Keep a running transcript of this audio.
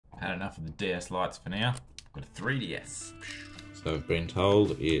had enough of the DS lights for now. Got a 3DS. So I've been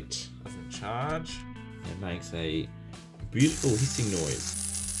told it Doesn't charge. It makes a beautiful hissing noise.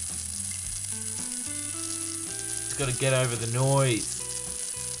 It's got to get over the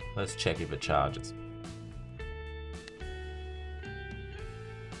noise. Let's check if it charges.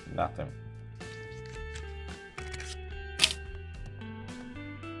 Nothing.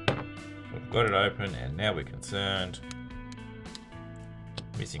 We've got it open and now we're concerned.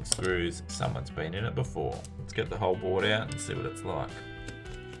 Missing screws. Someone's been in it before. Let's get the whole board out and see what it's like.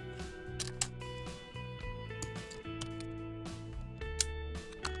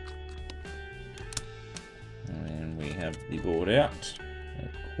 And we have the board out. The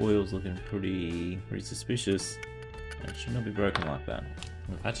coil's looking pretty suspicious. It should not be broken like that.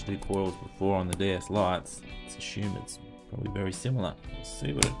 We've had to do coils before on the DS lights. Let's assume it's probably very similar. We'll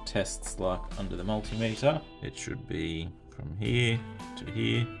see what it tests like under the multimeter. It should be from here to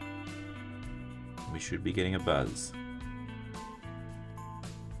here. We should be getting a buzz.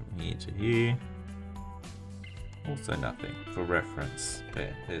 From here to here. Also nothing. For reference.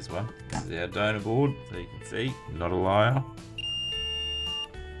 There's one. This is our donor board, so you can see. Not a liar.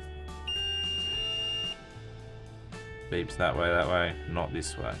 Beeps that way, not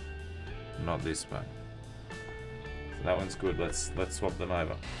this way. Not this way. So that one's good. Let's swap them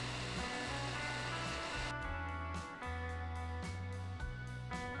over.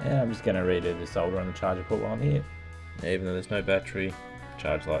 And I'm just going to redo the solder on the charger port while I'm here. Even though there's no battery,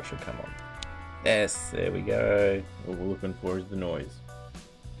 charge light should come on. Yes, there we go. All we're looking for is the noise.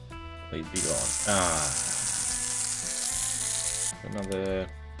 Please be gone. Another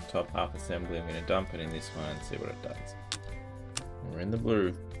top half assembly. I'm going to dump it in this one and see what it does. We're in the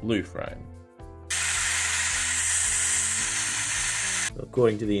blue frame. So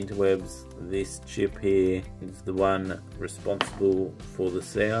according to the interwebs, this chip here is the one responsible for the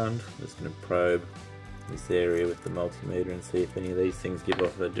sound. I'm just going to probe this area with the multimeter and see if any of these things give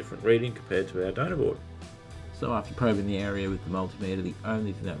off a different reading compared to our donor board. So after probing the area with the multimeter, the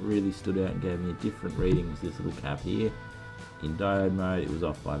only thing that really stood out and gave me a different reading was this little cap here. In diode mode, it was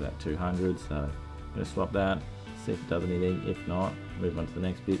off by about 200, so I'm going to swap that, see if it does anything. If not, move on to the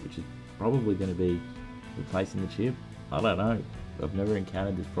next bit, which is probably going to be replacing the chip. I don't know. I've never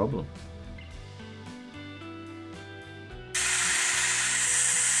encountered this problem.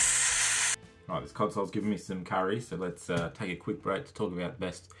 Right, this console's giving me some curry, so let's take a quick break to talk about the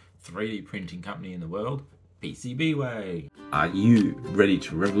best 3D printing company in the world, PCBWay. Are you ready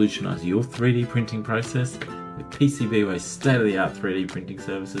to revolutionize your 3D printing process with PCBWay's state-of-the-art 3D printing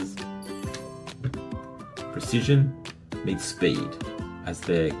services? Precision meets speed as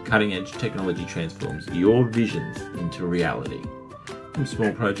their cutting-edge technology transforms your visions into reality. From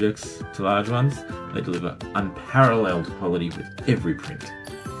small projects to large ones, they deliver unparalleled quality with every print.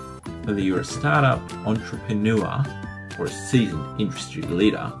 Whether you're a startup, entrepreneur, or a seasoned industry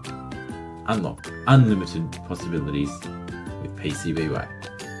leader, unlock unlimited possibilities with PCBWay.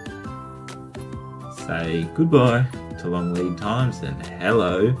 Say goodbye to long lead times and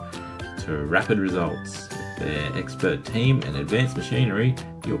hello to rapid results. With their expert team and advanced machinery,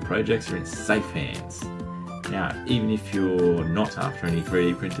 your projects are in safe hands. Now, even if you're not after any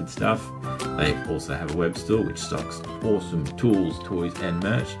 3D printed stuff, they also have a web store which stocks awesome tools, toys and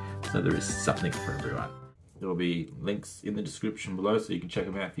merch, so there is something for everyone. There will be links in the description below so you can check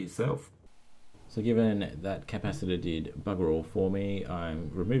them out for yourself. So given that capacitor did bugger all for me, I'm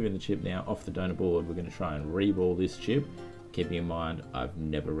removing the chip now off the donor board. We're going to try and reball this chip. Keeping in mind, I've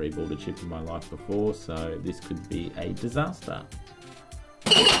never reballed a chip in my life before, so this could be a disaster.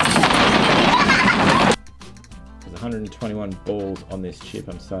 There's 121 balls on this chip.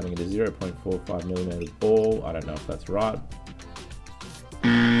 I'm starting at a 0.45mm ball. I don't know if that's right.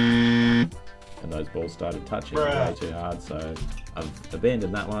 And those balls started touching way too hard, so I've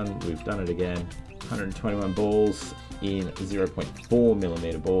abandoned that one. We've done it again. 121 balls in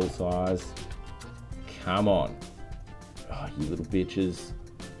 0.4mm ball size. Come on. Oh, you little bitches.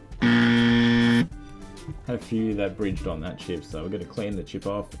 Had a few that bridged on that chip, so we're going to clean the chip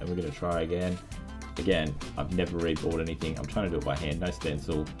off and we're going to try again. Again, I've never reballed anything. I'm trying to do it by hand, no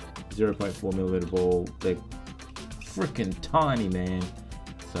stencil. 0.4mm ball. They're freaking tiny, man.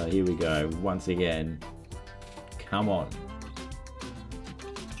 So here we go, once again. Come on.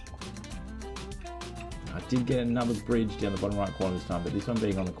 I did get another bridge down the bottom right corner this time, but this one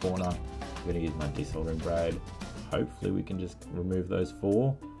being on the corner, I'm going to use my desoldering braid. Hopefully we can just remove those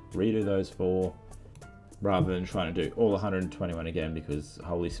 4, redo those 4, rather than trying to do all 121 again, because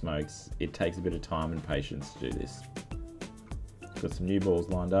holy smokes, it takes a bit of time and patience to do this. Got some new balls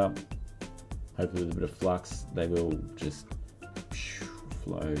lined up. Hopefully with a bit of flux, they will just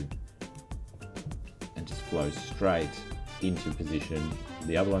flow and just flow straight into position.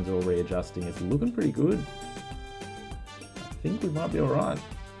 The other one's all readjusting. It's looking pretty good. I think we might be all right.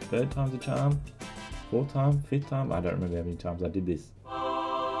 Third time's a charm. Fourth time, fifth time. I don't remember how many times I did this.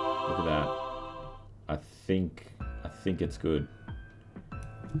 Look at that. I think it's good.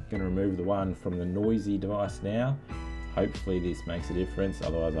 I'm gonna remove the one from the noisy device now. Hopefully this makes a difference.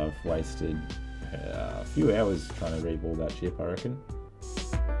 Otherwise I've wasted a few hours trying to reball that chip, I reckon.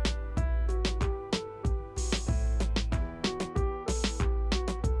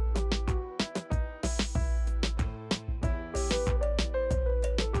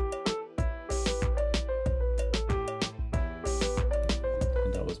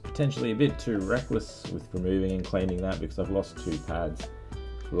 Potentially a bit too reckless with removing and cleaning that because I've lost 2 pads.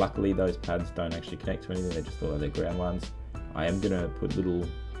 Luckily those pads don't actually connect to anything, they're just all like they're ground ones. I am going to put little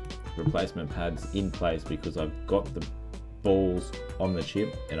replacement pads in place because I've got the balls on the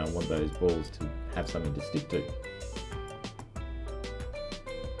chip and I want those balls to have something to stick to.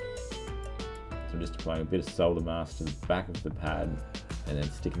 So I'm just applying a bit of solder mask to the back of the pad and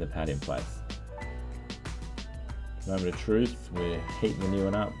then sticking the pad in place. Moment of truth, we're heating the new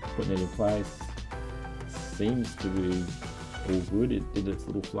one up, putting it in place. Seems to be all good. It did its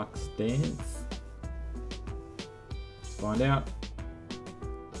little flux dance. Let's find out.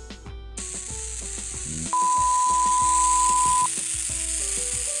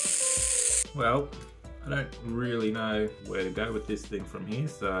 Well, I don't really know where to go with this thing from here,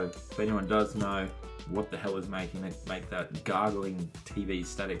 so if anyone does know what the hell is making it make that gargling TV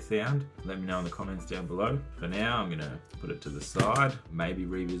static sound, let me know in the comments down below. For now, I'm gonna put it to the side, maybe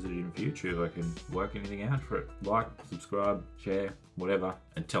revisit it in future if I can work anything out for it. Like, subscribe, share, whatever.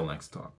 Until next time.